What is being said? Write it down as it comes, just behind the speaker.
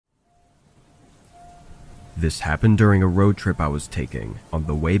This happened during a road trip I was taking on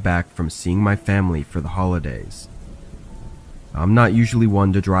the way back from seeing my family for the holidays. I'm not usually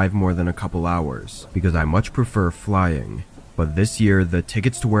one to drive more than a couple hours because I much prefer flying, but this year the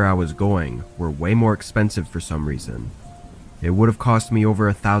tickets to where I was going were way more expensive for some reason. It would have cost me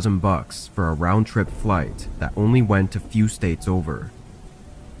over $1,000 for a round-trip flight that only went a few states over.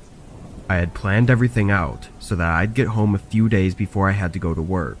 I had planned everything out so that I'd get home a few days before I had to go to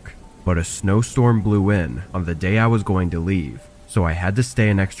work, but a snowstorm blew in on the day I was going to leave, so I had to stay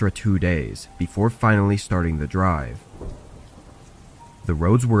an extra 2 days before finally starting the drive. The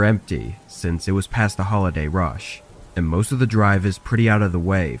roads were empty since it was past the holiday rush, and most of the drive is pretty out of the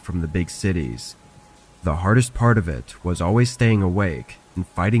way from the big cities. The hardest part of it was always staying awake and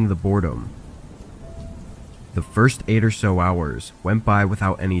fighting the boredom. The first 8 or so hours went by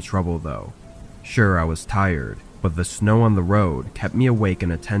without any trouble though. Sure, I was tired, but the snow on the road kept me awake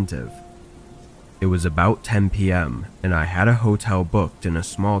and attentive. It was about 10 p.m. and I had a hotel booked in a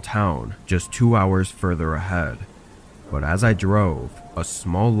small town just 2 hours further ahead. But as I drove, a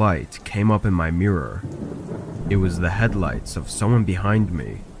small light came up in my mirror. It was the headlights of someone behind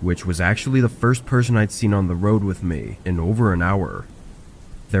me, which was actually the first person I'd seen on the road with me in over an hour.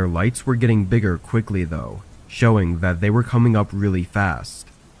 Their lights were getting bigger quickly though, showing that they were coming up really fast.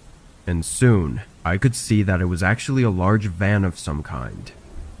 And soon, I could see that it was actually a large van of some kind.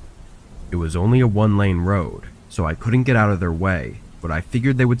 It was only a 1-lane road, so I couldn't get out of their way, but I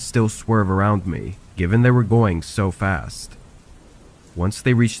figured they would still swerve around me, given they were going so fast. Once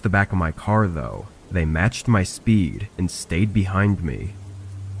they reached the back of my car though, they matched my speed and stayed behind me.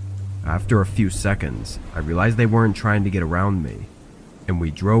 After a few seconds, I realized they weren't trying to get around me, and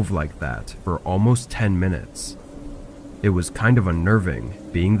we drove like that for almost 10 minutes. It was kind of unnerving,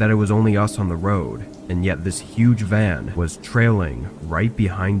 being that it was only us on the road, and yet this huge van was trailing right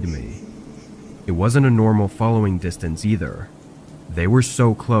behind me. It wasn't a normal following distance either. They were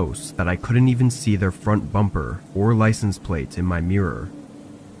so close that I couldn't even see their front bumper or license plate in my mirror.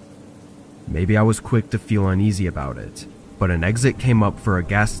 Maybe I was quick to feel uneasy about it, but an exit came up for a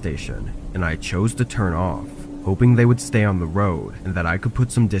gas station, and I chose to turn off, hoping they would stay on the road and that I could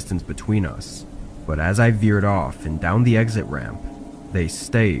put some distance between us. But as I veered off and down the exit ramp, they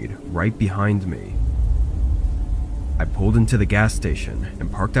stayed right behind me. I pulled into the gas station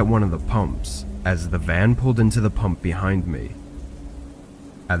and parked at one of the pumps as the van pulled into the pump behind me.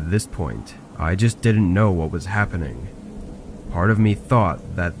 At this point, I just didn't know what was happening. Part of me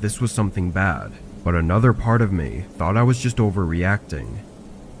thought that this was something bad, but another part of me thought I was just overreacting.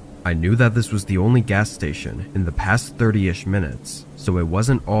 I knew that this was the only gas station in the past 30-ish minutes, so it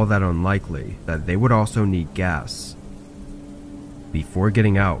wasn't all that unlikely that they would also need gas. Before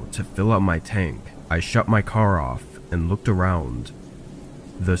getting out to fill up my tank, I shut my car off and looked around.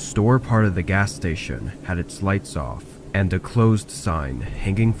 The store part of the gas station had its lights off and a closed sign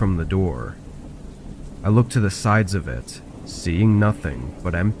hanging from the door. I looked to the sides of it, seeing nothing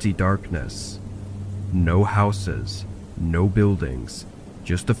but empty darkness. No houses, no buildings,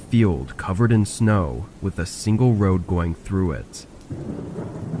 just a field covered in snow with a single road going through it.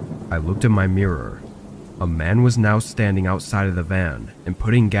 I looked in my mirror. A man was now standing outside of the van and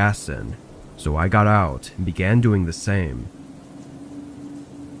putting gas in, so I got out and began doing the same.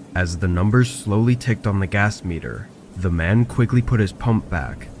 As the numbers slowly ticked on the gas meter, the man quickly put his pump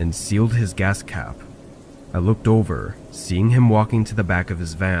back and sealed his gas cap. I looked over, seeing him walking to the back of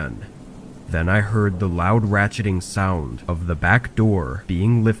his van. Then I heard the loud ratcheting sound of the back door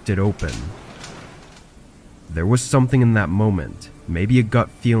being lifted open. There was something in that moment, maybe a gut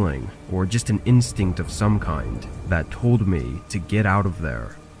feeling or just an instinct of some kind, that told me to get out of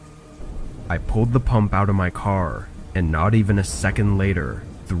there. I pulled the pump out of my car, and not even a second later,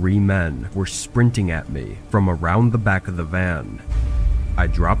 3 men were sprinting at me from around the back of the van. I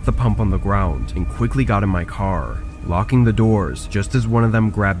dropped the pump on the ground and quickly got in my car, locking the doors just as one of them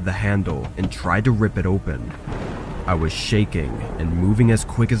grabbed the handle and tried to rip it open. I was shaking and moving as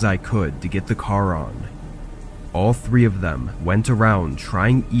quick as I could to get the car on. All 3 of them went around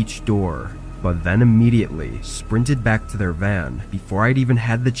trying each door, but then immediately sprinted back to their van before I'd even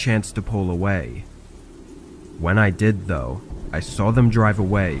had the chance to pull away. When I did though, I saw them drive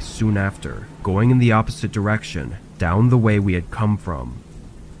away soon after, going in the opposite direction, down the way we had come from.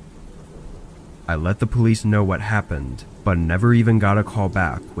 I let the police know what happened, but never even got a call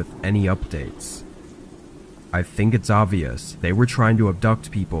back with any updates. I think it's obvious they were trying to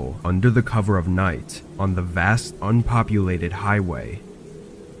abduct people under the cover of night on the vast unpopulated highway.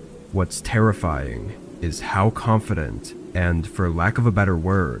 What's terrifying is how confident and, for lack of a better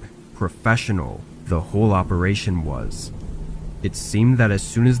word, professional the whole operation was. It seemed that as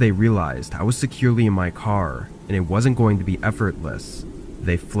soon as they realized I was securely in my car and it wasn't going to be effortless,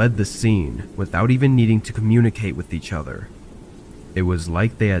 they fled the scene without even needing to communicate with each other. It was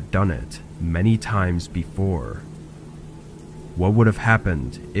like they had done it many times before. What would have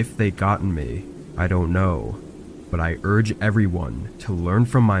happened if they'd gotten me? I don't know, but I urge everyone to learn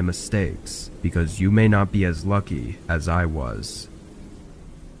from my mistakes because you may not be as lucky as I was.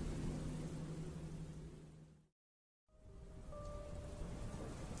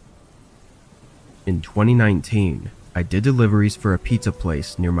 In 2019, I did deliveries for a pizza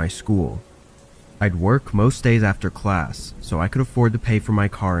place near my school. I'd work most days after class, so I could afford to pay for my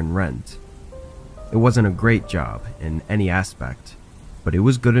car and rent. It wasn't a great job in any aspect, but it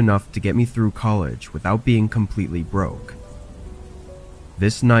was good enough to get me through college without being completely broke.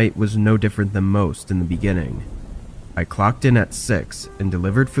 This night was no different than most in the beginning. I clocked in at 6 and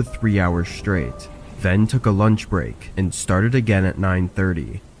delivered for 3 hours straight, then took a lunch break and started again at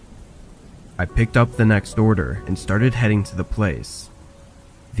 9:30. I picked up the next order and started heading to the place.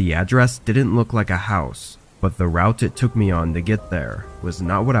 The address didn't look like a house, but the route it took me on to get there was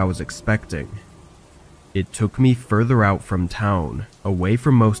not what I was expecting. It took me further out from town, away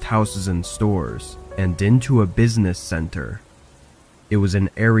from most houses and stores, and into a business center. It was an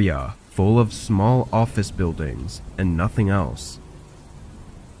area full of small office buildings and nothing else.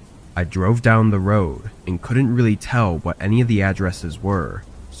 I drove down the road and couldn't really tell what any of the addresses were,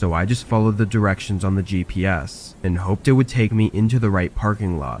 so I just followed the directions on the GPS and hoped it would take me into the right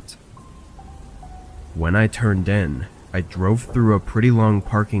parking lot. When I turned in, I drove through a pretty long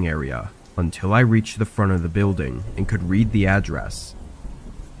parking area until I reached the front of the building and could read the address.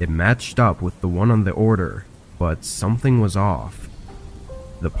 It matched up with the one on the order, but something was off.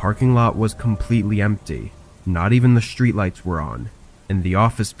 The parking lot was completely empty, not even the streetlights were on, and the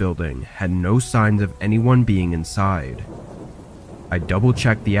office building had no signs of anyone being inside. I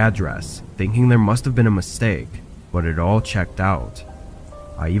double-checked the address, thinking there must have been a mistake, but it all checked out.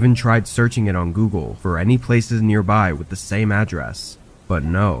 I even tried searching it on Google for any places nearby with the same address, but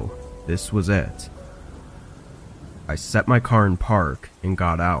no, this was it. I set my car in park and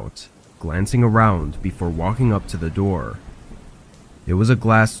got out, glancing around before walking up to the door. It was a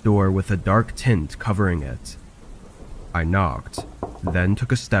glass door with a dark tint covering it. I knocked, then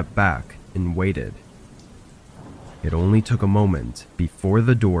took a step back and waited. It only took a moment before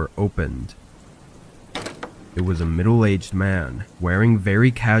the door opened. It was a middle-aged man wearing very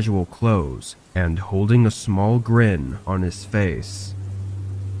casual clothes and holding a small grin on his face.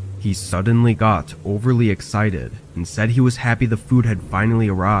 He suddenly got overly excited and said he was happy the food had finally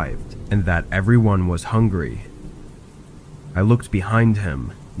arrived and that everyone was hungry. I looked behind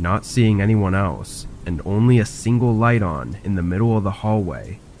him, not seeing anyone else, and only a single light on in the middle of the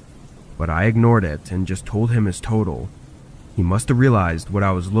hallway. But I ignored it and just told him his total. He must have realized what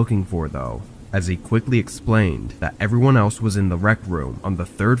I was looking for though, as he quickly explained that everyone else was in the rec room on the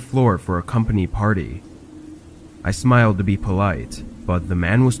 3rd floor for a company party. I smiled to be polite, but the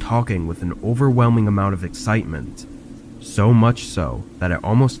man was talking with an overwhelming amount of excitement, so much so that it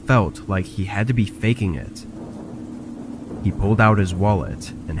almost felt like he had to be faking it. He pulled out his wallet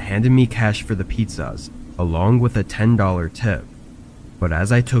and handed me cash for the pizzas, along with a $10 tip. But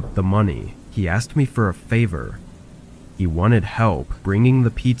as I took the money, he asked me for a favor. He wanted help bringing the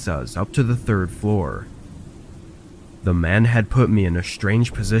pizzas up to the 3rd floor. The man had put me in a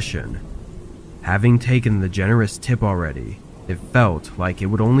strange position. Having taken the generous tip already, it felt like it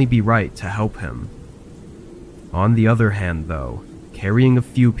would only be right to help him. On the other hand though, carrying a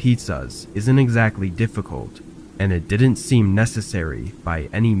few pizzas isn't exactly difficult, and it didn't seem necessary by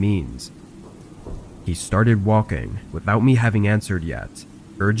any means. He started walking without me having answered yet,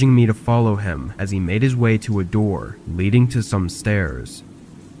 urging me to follow him as he made his way to a door leading to some stairs.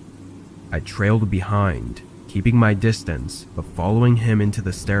 I trailed behind, keeping my distance but following him into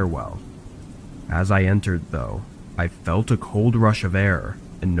the stairwell. As I entered though, I felt a cold rush of air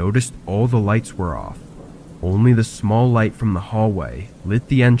and noticed all the lights were off. Only the small light from the hallway lit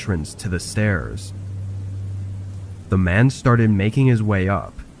the entrance to the stairs. The man started making his way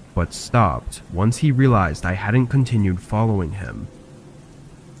up, but stopped once he realized I hadn't continued following him.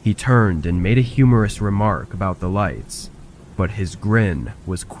 He turned and made a humorous remark about the lights, but his grin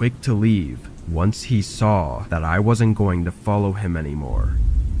was quick to leave once he saw that I wasn't going to follow him anymore.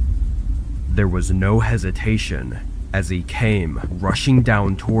 There was no hesitation as he came rushing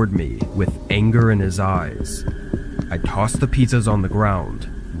down toward me with anger in his eyes. I tossed the pizzas on the ground,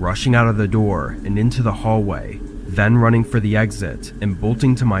 rushing out of the door and into the hallway, then running for the exit and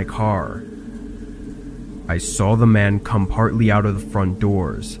bolting to my car. I saw the man come partly out of the front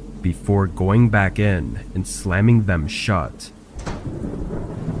doors before going back in and slamming them shut.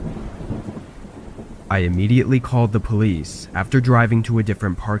 I immediately called the police after driving to a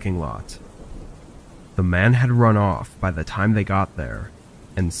different parking lot. The man had run off by the time they got there,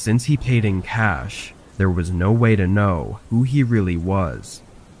 and since he paid in cash, there was no way to know who he really was.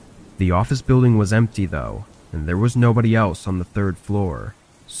 The office building was empty though, and there was nobody else on the third floor,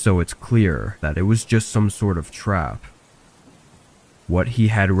 so it's clear that it was just some sort of trap. What he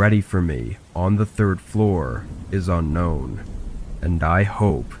had ready for me on the third floor is unknown, and I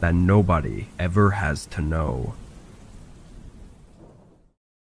hope that nobody ever has to know.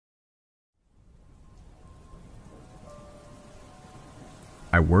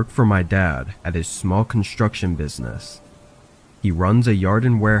 I work for my dad at his small construction business. He runs a yard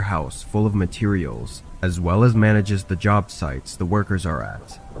and warehouse full of materials, as well as manages the job sites the workers are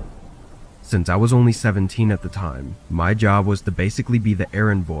at. Since I was only 17 at the time, my job was to basically be the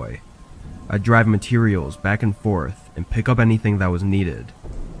errand boy. I'd drive materials back and forth and pick up anything that was needed.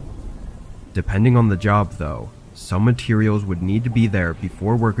 Depending on the job though, some materials would need to be there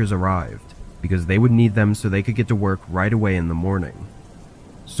before workers arrived, because they would need them so they could get to work right away in the morning.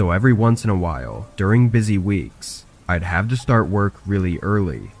 So every once in a while, during busy weeks, I'd have to start work really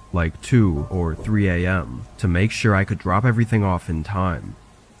early, like 2 or 3 a.m., to make sure I could drop everything off in time.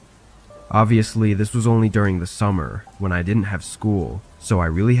 Obviously, this was only during the summer, when I didn't have school, so I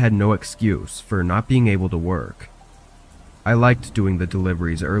really had no excuse for not being able to work. I liked doing the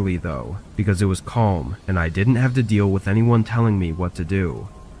deliveries early though, because it was calm and I didn't have to deal with anyone telling me what to do.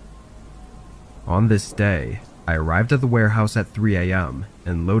 On this day, I arrived at the warehouse at 3 a.m.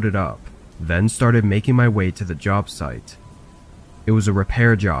 and loaded up, then started making my way to the job site. It was a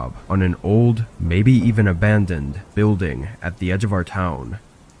repair job on an old, maybe even abandoned, building at the edge of our town.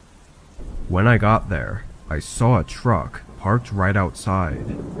 When I got there, I saw a truck parked right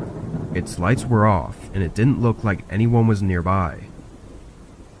outside. Its lights were off and it didn't look like anyone was nearby.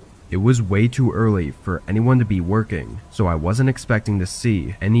 It was way too early for anyone to be working, so I wasn't expecting to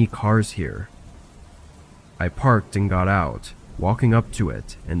see any cars here. I parked and got out, walking up to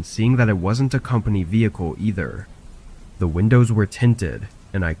it and seeing that it wasn't a company vehicle either. The windows were tinted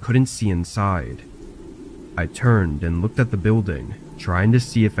and I couldn't see inside. I turned and looked at the building, trying to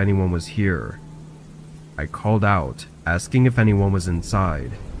see if anyone was here. I called out, asking if anyone was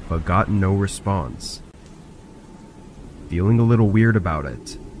inside, but got no response. Feeling a little weird about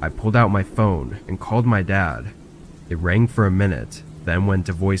it, I pulled out my phone and called my dad. It rang for a minute, then went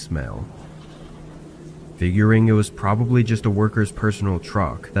to voicemail. Figuring it was probably just a worker's personal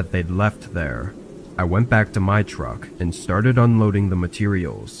truck that they'd left there, I went back to my truck and started unloading the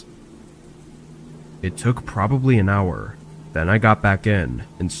materials. It took probably an hour, then I got back in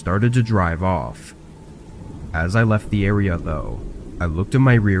and started to drive off. As I left the area though, I looked in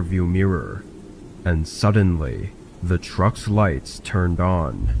my rearview mirror, and suddenly, the truck's lights turned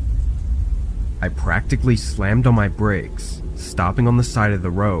on. I practically slammed on my brakes, stopping on the side of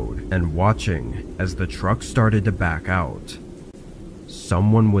the road and watching as the truck started to back out.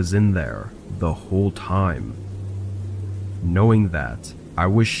 Someone was in there the whole time. Knowing that, I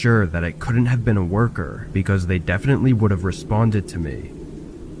was sure that it couldn't have been a worker because they definitely would have responded to me.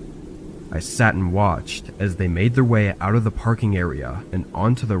 I sat and watched as they made their way out of the parking area and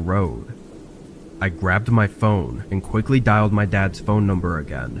onto the road. I grabbed my phone and quickly dialed my dad's phone number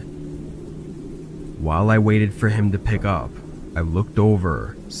again. While I waited for him to pick up, I looked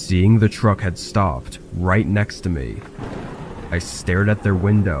over, seeing the truck had stopped right next to me. I stared at their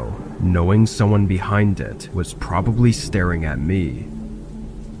window, knowing someone behind it was probably staring at me.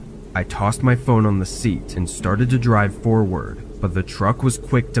 I tossed my phone on the seat and started to drive forward, but the truck was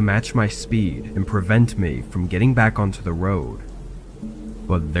quick to match my speed and prevent me from getting back onto the road.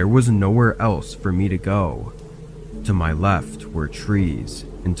 But there was nowhere else for me to go. To my left were trees,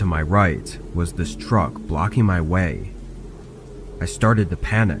 and to my right was this truck blocking my way. I started to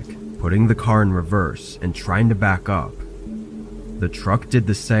panic, putting the car in reverse and trying to back up. The truck did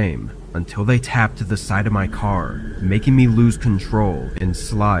the same until they tapped the side of my car, making me lose control and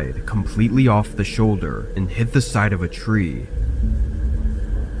slide completely off the shoulder and hit the side of a tree.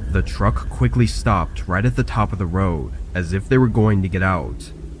 The truck quickly stopped right at the top of the road, as if they were going to get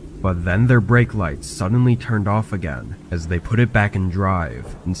out. But then their brake lights suddenly turned off again as they put it back in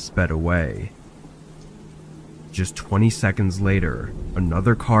drive and sped away. Just 20 seconds later,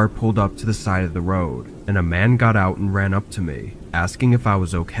 another car pulled up to the side of the road, and a man got out and ran up to me, asking if I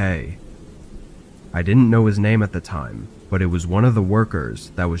was okay. I didn't know his name at the time, but it was one of the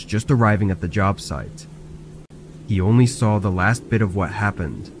workers that was just arriving at the job site. He only saw the last bit of what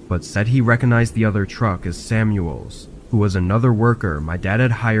happened, but said he recognized the other truck as Samuel's, who was another worker my dad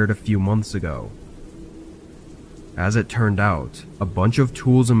had hired a few months ago. As it turned out, a bunch of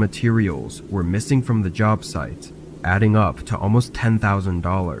tools and materials were missing from the job site, adding up to almost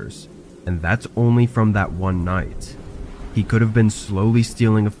 $10,000, and that's only from that one night. He could have been slowly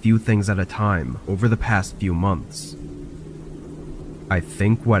stealing a few things at a time over the past few months. I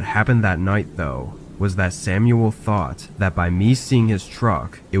think what happened that night, though, was that Samuel thought that by me seeing his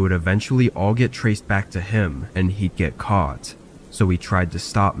truck, it would eventually all get traced back to him and he'd get caught, so he tried to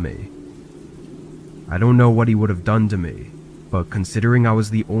stop me. I don't know what he would have done to me, but considering I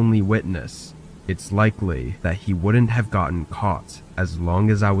was the only witness, it's likely that he wouldn't have gotten caught as long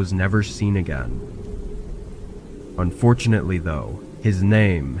as I was never seen again. Unfortunately though, his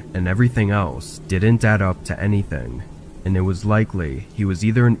name and everything else didn't add up to anything, and it was likely he was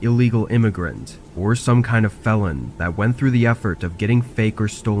either an illegal immigrant or some kind of felon that went through the effort of getting fake or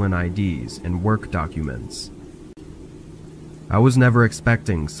stolen IDs and work documents. I was never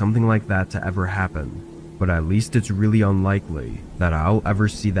expecting something like that to ever happen, but at least it's really unlikely that I'll ever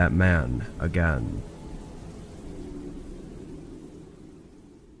see that man again.